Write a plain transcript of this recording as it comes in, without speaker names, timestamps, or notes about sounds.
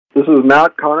This is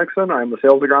Matt Connickson. I'm the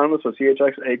sales agronomist with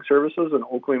CHS Ag Services in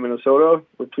Oakley, Minnesota.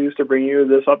 We're pleased to bring you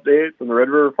this update from the Red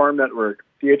River Farm Network.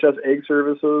 CHS Ag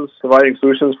Services, providing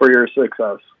solutions for your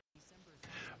success.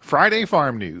 Friday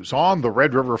Farm News on the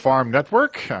Red River Farm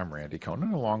Network. I'm Randy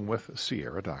Conan along with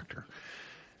Sierra Doctor.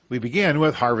 We begin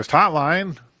with Harvest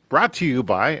Hotline, brought to you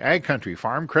by Ag Country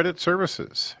Farm Credit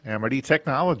Services, Amity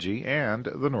Technology, and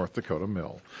the North Dakota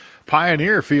Mill.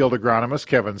 Pioneer field agronomist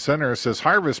Kevin Center says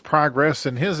harvest progress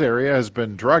in his area has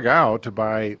been drug out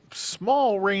by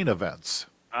small rain events.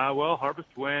 Well, harvest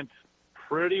went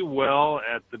pretty well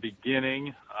at the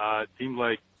beginning. It seemed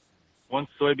like once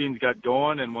soybeans got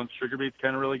going and once sugar beets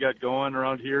kind of really got going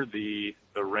around here, the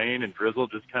rain and drizzle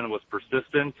just kind of was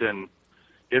persistent, and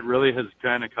it really has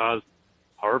kind of caused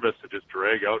harvest to just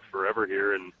drag out forever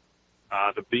here. And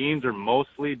the beans are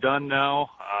mostly done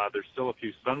now. There's still a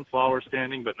few sunflowers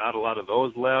standing, but not a lot of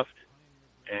those left.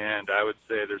 And I would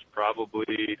say there's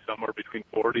probably somewhere between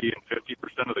 40 and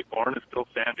 50% of the corn is still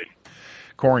standing.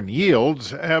 Corn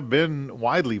yields have been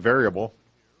widely variable.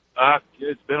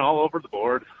 It's been all over the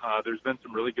board. There's been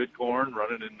some really good corn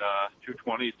running in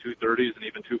 220s, 230s, and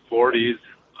even 240s.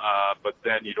 But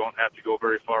then you don't have to go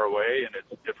very far away, and it's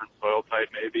a different soil type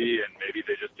maybe, and maybe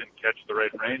they just didn't catch the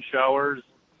right rain showers.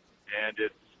 And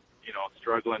it's,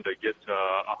 struggling to get to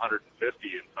 150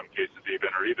 in some cases even,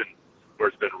 or even where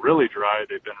it's been really dry,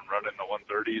 they've been running the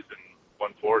 130s and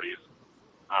 140s.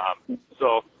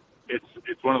 So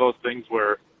it's one of those things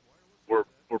where we're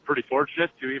pretty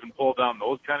fortunate to even pull down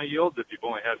those kind of yields if you've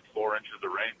only had 4 inches of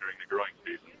rain during the growing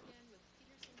season.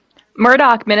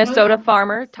 Murdoch, Minnesota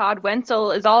farmer Todd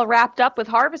Wenzel is all wrapped up with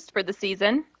harvest for the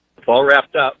season. It's all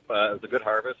wrapped up. It was a good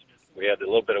harvest. We had a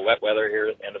little bit of wet weather here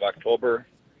at the end of October,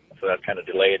 so that kind of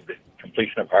delayed the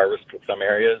completion of harvest with some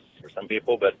areas for some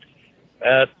people, but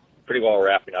that's pretty well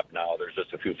wrapping up now. There's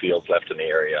just a few fields left in the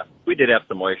area. We did have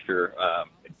some moisture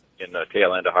in the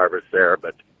tail end of harvest there,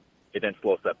 but it didn't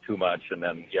slow us up too much. And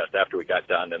then, yes, after we got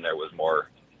done, then there was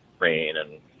more rain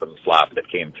and some slop that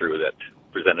came through that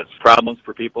presented problems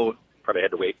for people. Probably had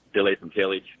to delay some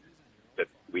tillage, but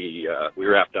we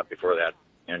wrapped up before that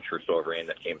inch or so of rain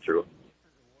that came through.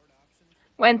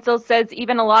 Wenzel says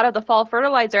even a lot of the fall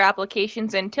fertilizer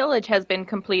applications and tillage has been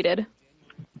completed.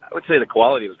 I would say the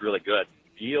quality was really good.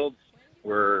 Yields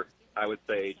were, I would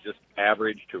say, just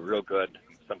average to real good.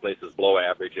 Some places below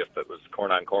average. If it was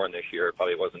corn on corn this year, it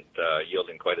probably wasn't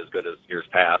yielding quite as good as years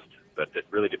past, but it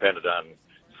really depended on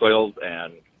soils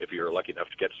and if you were lucky enough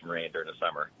to get some rain during the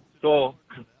summer. So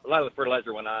a lot of the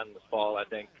fertilizer went on this fall, I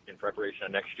think, in preparation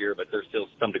of next year, but there's still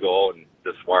some to go. And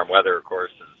this warm weather, of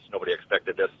course, nobody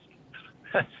expected this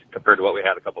compared to what we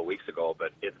had a couple of weeks ago,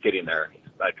 but it's getting there.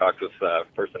 I talked with a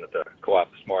person at the co-op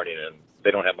this morning, and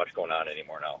they don't have much going on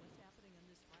anymore now.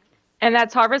 And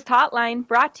that's Harvest Hotline,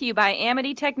 brought to you by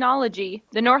Amity Technology,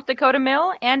 the North Dakota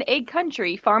Mill, and Ag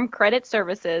Country Farm Credit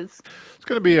Services. It's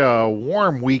going to be a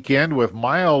warm weekend with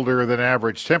milder than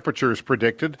average temperatures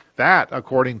predicted. That,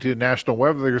 according to National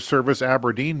Weather Service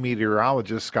Aberdeen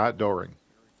meteorologist Scott Doring.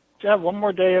 To have one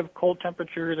more day of cold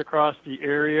temperatures across the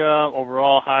area,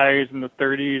 overall highs in the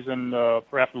 30s and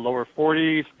perhaps the lower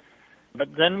 40s. But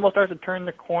then we'll start to turn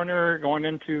the corner going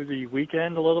into the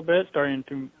weekend a little bit, starting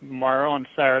tomorrow on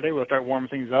Saturday. We'll start warming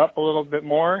things up a little bit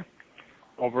more.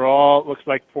 Overall, it looks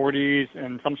like 40s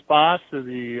in some spots to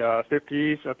the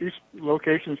 50s. A few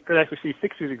locations could actually see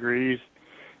 60 degrees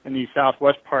in the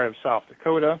southwest part of South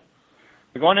Dakota.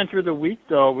 Going into the week,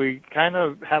 though, we kind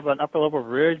of have an upper-level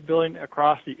ridge building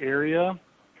across the area,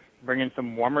 bringing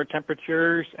some warmer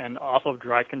temperatures and also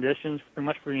dry conditions pretty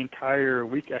much for the entire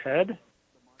week ahead.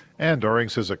 And Doring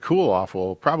says a cool-off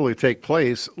will probably take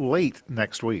place late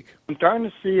next week. I'm starting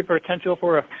to see a potential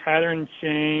for a pattern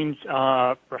change,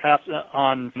 perhaps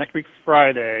on next week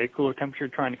Friday. Cooler temperature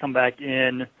trying to come back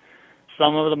in.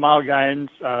 Some of the model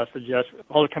guidance suggests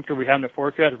all the temperature we have in the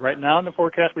forecast. Right now in the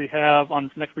forecast we have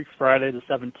on next week's Friday, the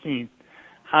 17th.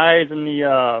 Highs in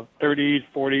the 30s,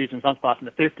 40s, and some spots in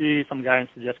the 50s. Some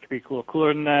guidance suggests it could be a little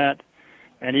cooler than that.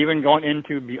 And even going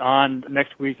into beyond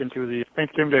next week into the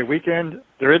Thanksgiving Day weekend,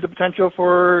 there is the potential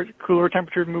for cooler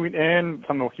temperatures moving in.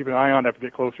 Something we'll keep an eye on as we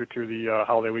get closer to the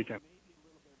holiday weekend.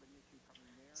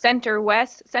 Center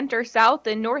west, center south,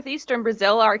 and northeastern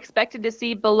Brazil are expected to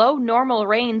see below normal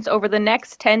rains over the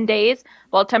next 10 days,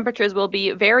 while temperatures will be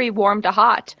very warm to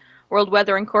hot. World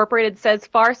Weather Incorporated says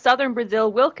far southern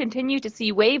Brazil will continue to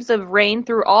see waves of rain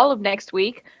through all of next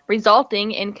week,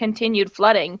 resulting in continued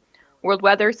flooding. World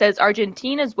Weather says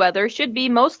Argentina's weather should be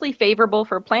mostly favorable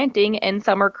for planting and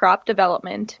summer crop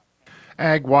development.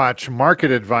 Ag Watch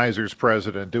Market Advisors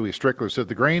President Dewey Strickler said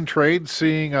the grain trade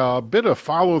seeing a bit of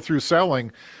follow-through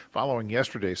selling following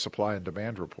yesterday's supply and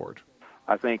demand report.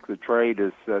 I think the trade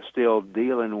is still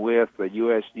dealing with the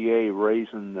USDA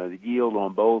raising the yield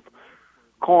on both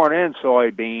corn and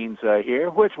soybeans here,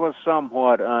 which was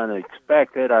somewhat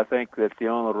unexpected. I think that the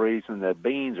only reason that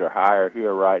beans are higher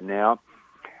here right now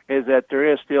is that there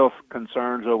is still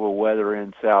concerns over weather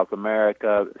in South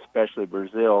America, especially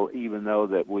Brazil, even though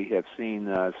that we have seen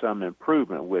some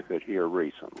improvement with it here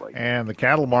recently. And the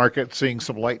cattle market seeing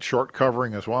some light short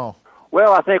covering as well.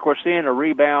 Well, I think we're seeing a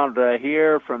rebound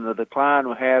here from the decline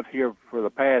we have here for the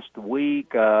past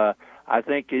week. I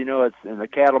think, it's in the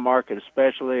cattle market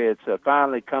especially, it's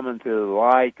finally coming to the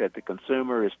light that the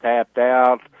consumer is tapped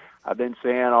out. I've been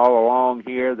saying all along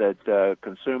here that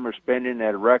consumer spending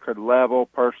at a record level,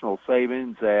 personal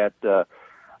savings at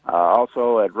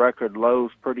also at record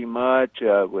lows pretty much,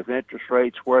 with interest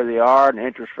rates where they are, and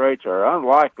interest rates are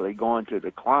unlikely going to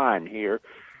decline here.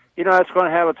 It's going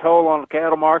to have a toll on the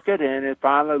cattle market, and it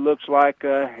finally looks like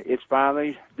it's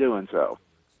finally doing so.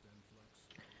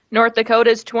 North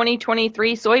Dakota's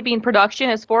 2023 soybean production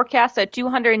is forecast at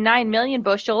 209 million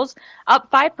bushels,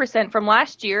 up 5% from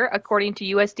last year, according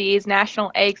to USDA's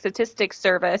National Ag Statistics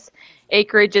Service.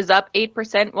 Acreage is up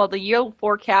 8%, while the yield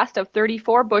forecast of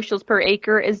 34 bushels per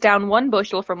acre is down 1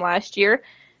 bushel from last year.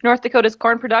 North Dakota's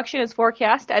corn production is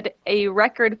forecast at a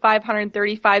record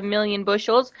 535 million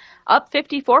bushels, up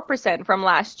 54% from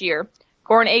last year.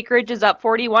 Corn acreage is up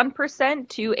 41%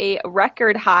 to a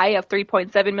record high of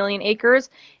 3.7 million acres.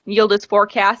 Yield is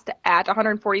forecast at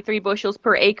 143 bushels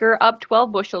per acre, up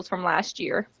 12 bushels from last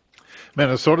year.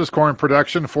 Minnesota's corn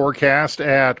production forecast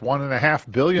at 1.5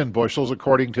 billion bushels,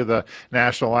 according to the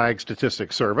National Ag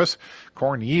Statistics Service.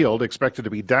 Corn yield expected to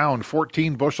be down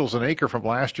 14 bushels an acre from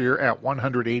last year at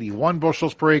 181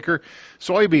 bushels per acre.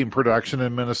 Soybean production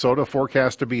in Minnesota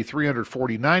forecast to be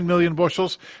 349 million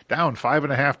bushels, down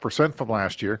 5.5% from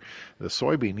last year. The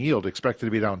soybean yield expected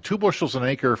to be down 2 bushels an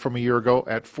acre from a year ago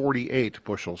at 48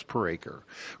 bushels per acre.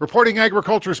 Reporting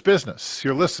agriculture's business,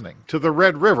 you're listening to the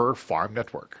Red River Farm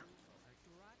Network.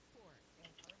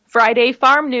 Friday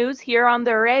farm news here on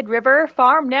the Red River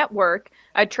Farm Network.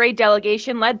 A trade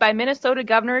delegation led by Minnesota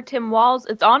Governor Tim Walz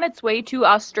is on its way to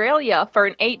Australia for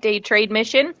an 8-day trade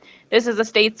mission. This is the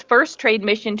state's first trade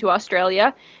mission to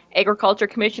Australia. Agriculture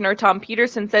Commissioner Tom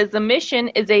Peterson says the mission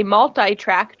is a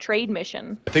multi-track trade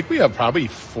mission. I think we have probably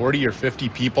 40 or 50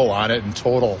 people on it in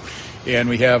total. And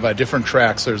we have different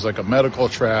tracks. There's like a medical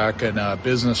track and a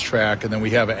business track, and then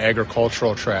we have an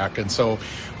agricultural track. And so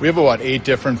we have about 8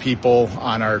 different people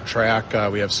on our track.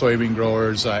 We have soybean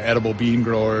growers, edible bean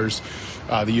growers,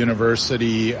 the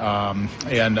university,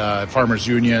 and Farmers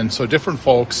Union, so different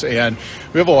folks. And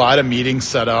we have a lot of meetings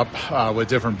set up with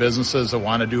different businesses that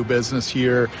want to do business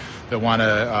here, that want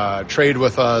to trade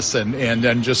with us, and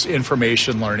then just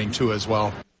information learning too as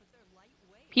well.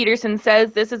 Peterson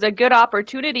says this is a good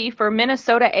opportunity for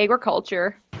Minnesota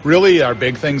agriculture. Really, our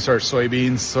big things are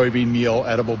soybeans, soybean meal,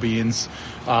 edible beans,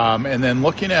 and then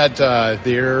looking at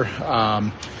their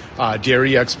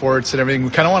dairy exports and everything. We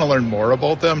kind of want to learn more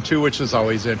about them too, which is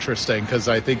always interesting because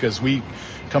I think as we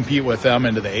compete with them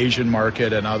into the Asian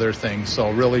market and other things,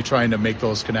 so really trying to make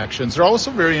those connections. They're also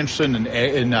very interested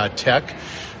in tech.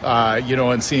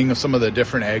 And seeing some of the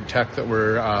different ag tech that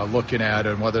we're looking at,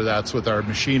 and whether that's with our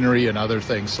machinery and other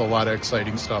things. So a lot of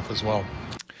exciting stuff as well.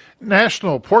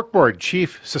 National Pork Board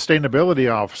Chief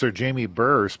Sustainability Officer Jamie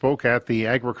Burr spoke at the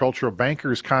Agricultural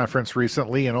Bankers Conference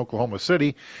recently in Oklahoma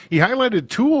City. He highlighted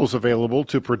tools available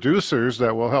to producers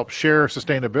that will help share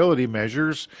sustainability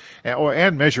measures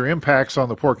and measure impacts on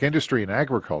the pork industry and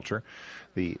agriculture.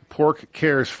 The Pork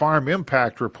Cares Farm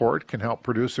Impact Report can help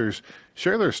producers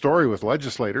share their story with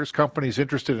legislators, companies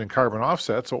interested in carbon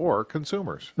offsets, or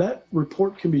consumers. That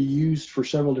report can be used for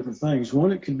several different things.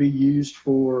 One, it can be used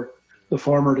for the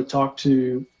farmer to talk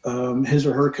to his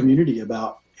or her community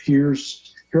about, here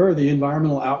are the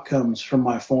environmental outcomes from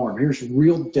my farm. Here's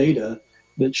real data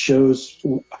that shows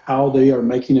how they are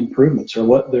making improvements or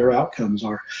what their outcomes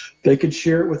are. They could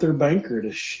share it with their banker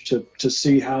to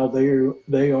see how they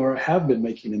have been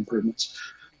making improvements.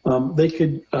 They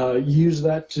could use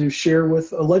that to share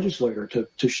with a legislator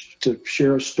to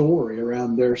share a story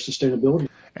around their sustainability.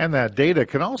 And that data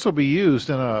can also be used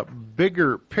in a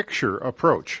bigger picture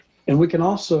approach. And we can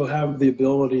also have the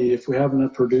ability, if we have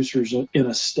enough producers in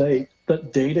a state,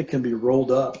 that data can be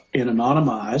rolled up and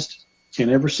anonymized. Can't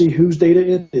ever see whose data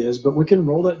it is, but we can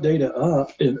roll that data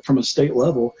up from a state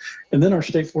level, and then our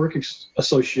state fork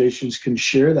associations can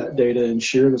share that data and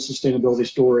share the sustainability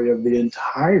story of the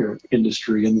entire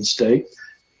industry in the state,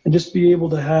 and just be able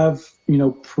to have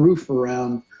proof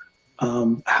around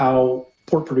how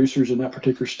pork producers in that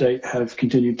particular state have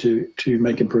continued to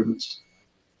make improvements.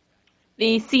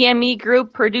 The CME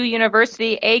Group Purdue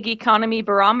University Ag Economy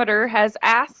Barometer has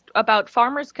asked about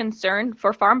farmers' concern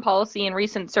for farm policy in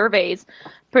recent surveys.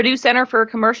 Purdue Center for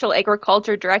Commercial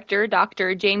Agriculture Director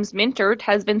Dr. James Mintert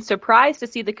has been surprised to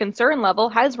see the concern level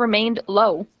has remained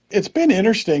low. It's been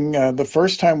interesting. The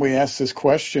first time we asked this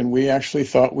question, we actually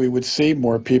thought we would see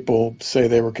more people say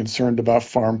they were concerned about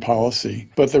farm policy.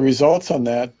 But the results on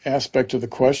that aspect of the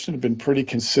question have been pretty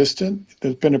consistent.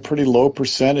 There's been a pretty low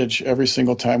percentage every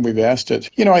single time we've asked it.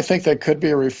 I think that could be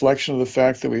a reflection of the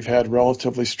fact that we've had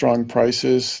relatively strong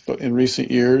prices in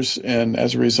recent years, and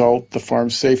as a result, the farm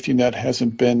safety net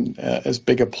hasn't been as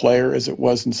big a player as it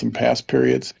was in some past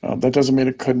periods. That doesn't mean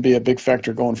it couldn't be a big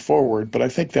factor going forward, but I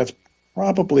think that's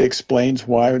probably explains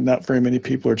why not very many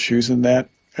people are choosing that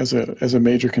as a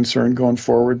major concern going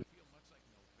forward.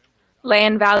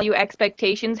 Land value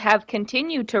expectations have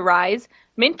continued to rise.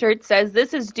 Mintert says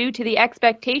this is due to the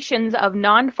expectations of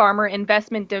non-farmer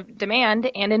investment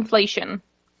demand and inflation.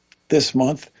 This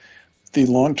month, the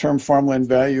long-term farmland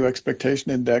value expectation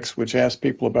index, which asks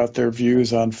people about their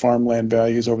views on farmland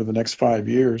values over the next 5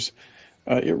 years,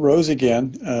 it rose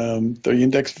again. The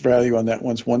index value on that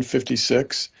one's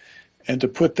 156. And to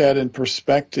put that in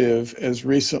perspective, as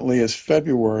recently as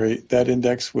February, that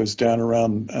index was down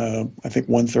around, I think,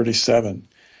 137.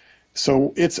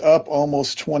 So it's up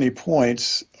almost 20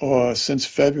 points since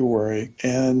February,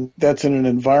 and that's in an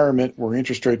environment where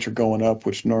interest rates are going up,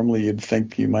 which normally you'd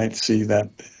think you might see that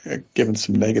given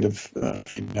some negative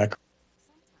feedback.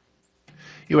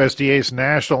 USDA's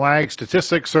National Ag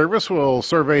Statistics Service will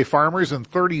survey farmers in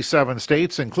 37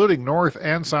 states, including North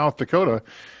and South Dakota,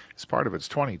 as part of its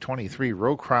 2023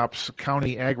 Row Crops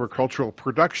County Agricultural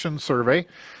Production Survey.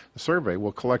 The survey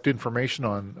will collect information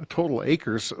on total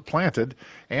acres planted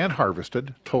and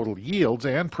harvested, total yields,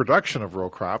 and production of row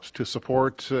crops to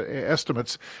support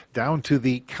estimates down to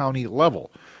the county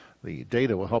level. The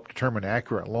data will help determine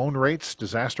accurate loan rates,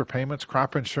 disaster payments,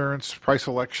 crop insurance, price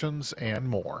elections, and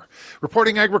more.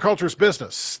 Reporting agriculture's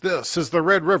business, this is the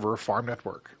Red River Farm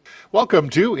Network. Welcome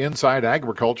to Inside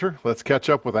Agriculture. Let's catch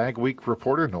up with Ag Week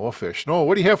reporter Noah Fish. Noah,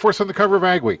 what do you have for us on the cover of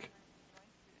Ag Week?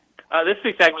 This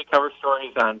week's Ag Week cover story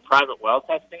is on private well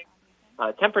testing.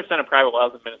 10% of private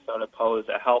wells in Minnesota pose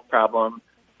a health problem.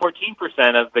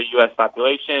 14% of the U.S.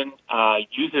 population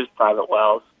uses private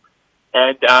wells.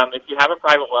 And if you have a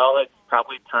private well, it's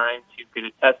probably time to get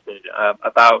it tested.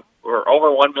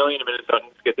 Over 1 million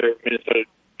Minnesotans get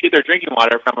their drinking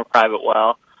water from a private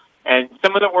well. And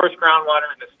some of the worst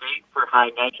groundwater in the state for high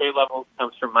nitrate levels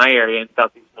comes from my area in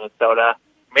southeast Minnesota.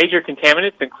 Major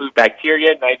contaminants include bacteria,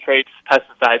 nitrates,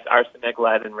 pesticides, arsenic,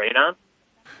 lead, and radon.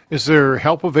 Is there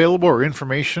help available or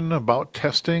information about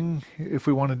testing if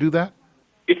we want to do that?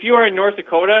 If you are in North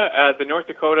Dakota, the North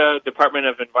Dakota Department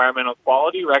of Environmental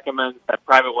Quality recommends that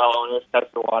private well owners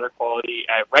test the water quality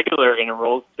at regular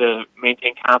intervals to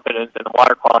maintain confidence in the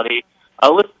water quality.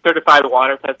 A list of certified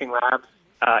water testing labs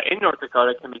in North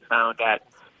Dakota can be found at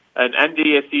an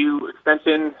NDSU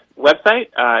extension website.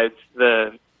 It's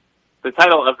the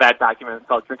title of that document is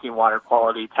called Drinking Water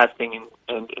Quality Testing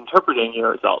and Interpreting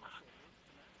Your Results.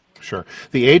 Sure.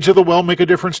 The age of the well make a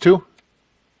difference too?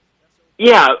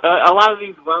 Yeah, a lot of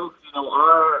these wells,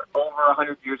 are over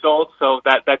 100 years old, so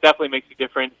that definitely makes a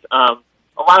difference. A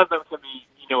lot of them can be,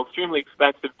 extremely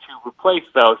expensive to replace,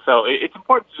 though. So it's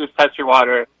important to just test your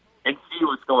water and see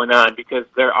what's going on, because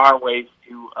there are ways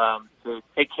to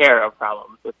take care of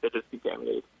problems if it is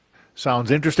contaminated. Sounds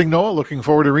interesting, Noah. Looking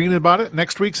forward to reading about it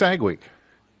next week's Ag Week.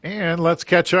 And let's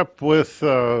catch up with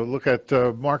look at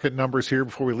market numbers here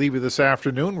before we leave you this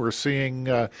afternoon. We're seeing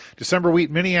December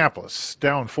wheat Minneapolis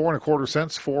down 4 1/4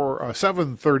 cents for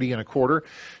 $7.30 1/4.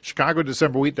 Chicago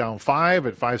December wheat down 5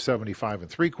 at $5.75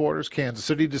 3/4. Kansas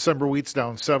City December wheat's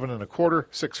down 7 1/4,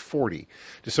 $6.40.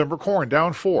 December corn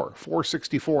down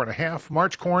 4.64 1/2.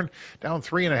 March corn down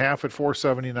 3 1/2 at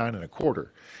 $4.79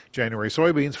 1/4. January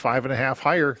soybeans 5 1/2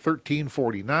 higher,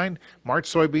 $13.49. March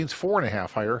soybeans 4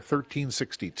 1/2 higher,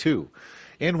 $13.62.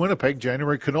 In Winnipeg,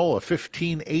 January canola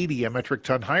 $15.80 a metric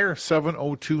ton higher,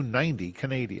 $7.0290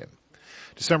 Canadian.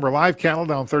 December live cattle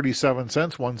down 37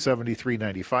 cents,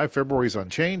 $173.95. February's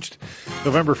unchanged.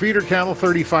 November feeder cattle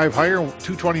 35 higher,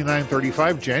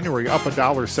 $229.35. January up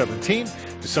 $1.17.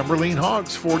 December lean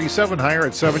hogs 47 higher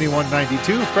at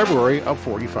 $71.92. February up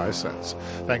 45 cents.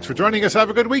 Thanks for joining us. Have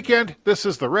a good weekend. This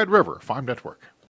is the Red River Farm Network.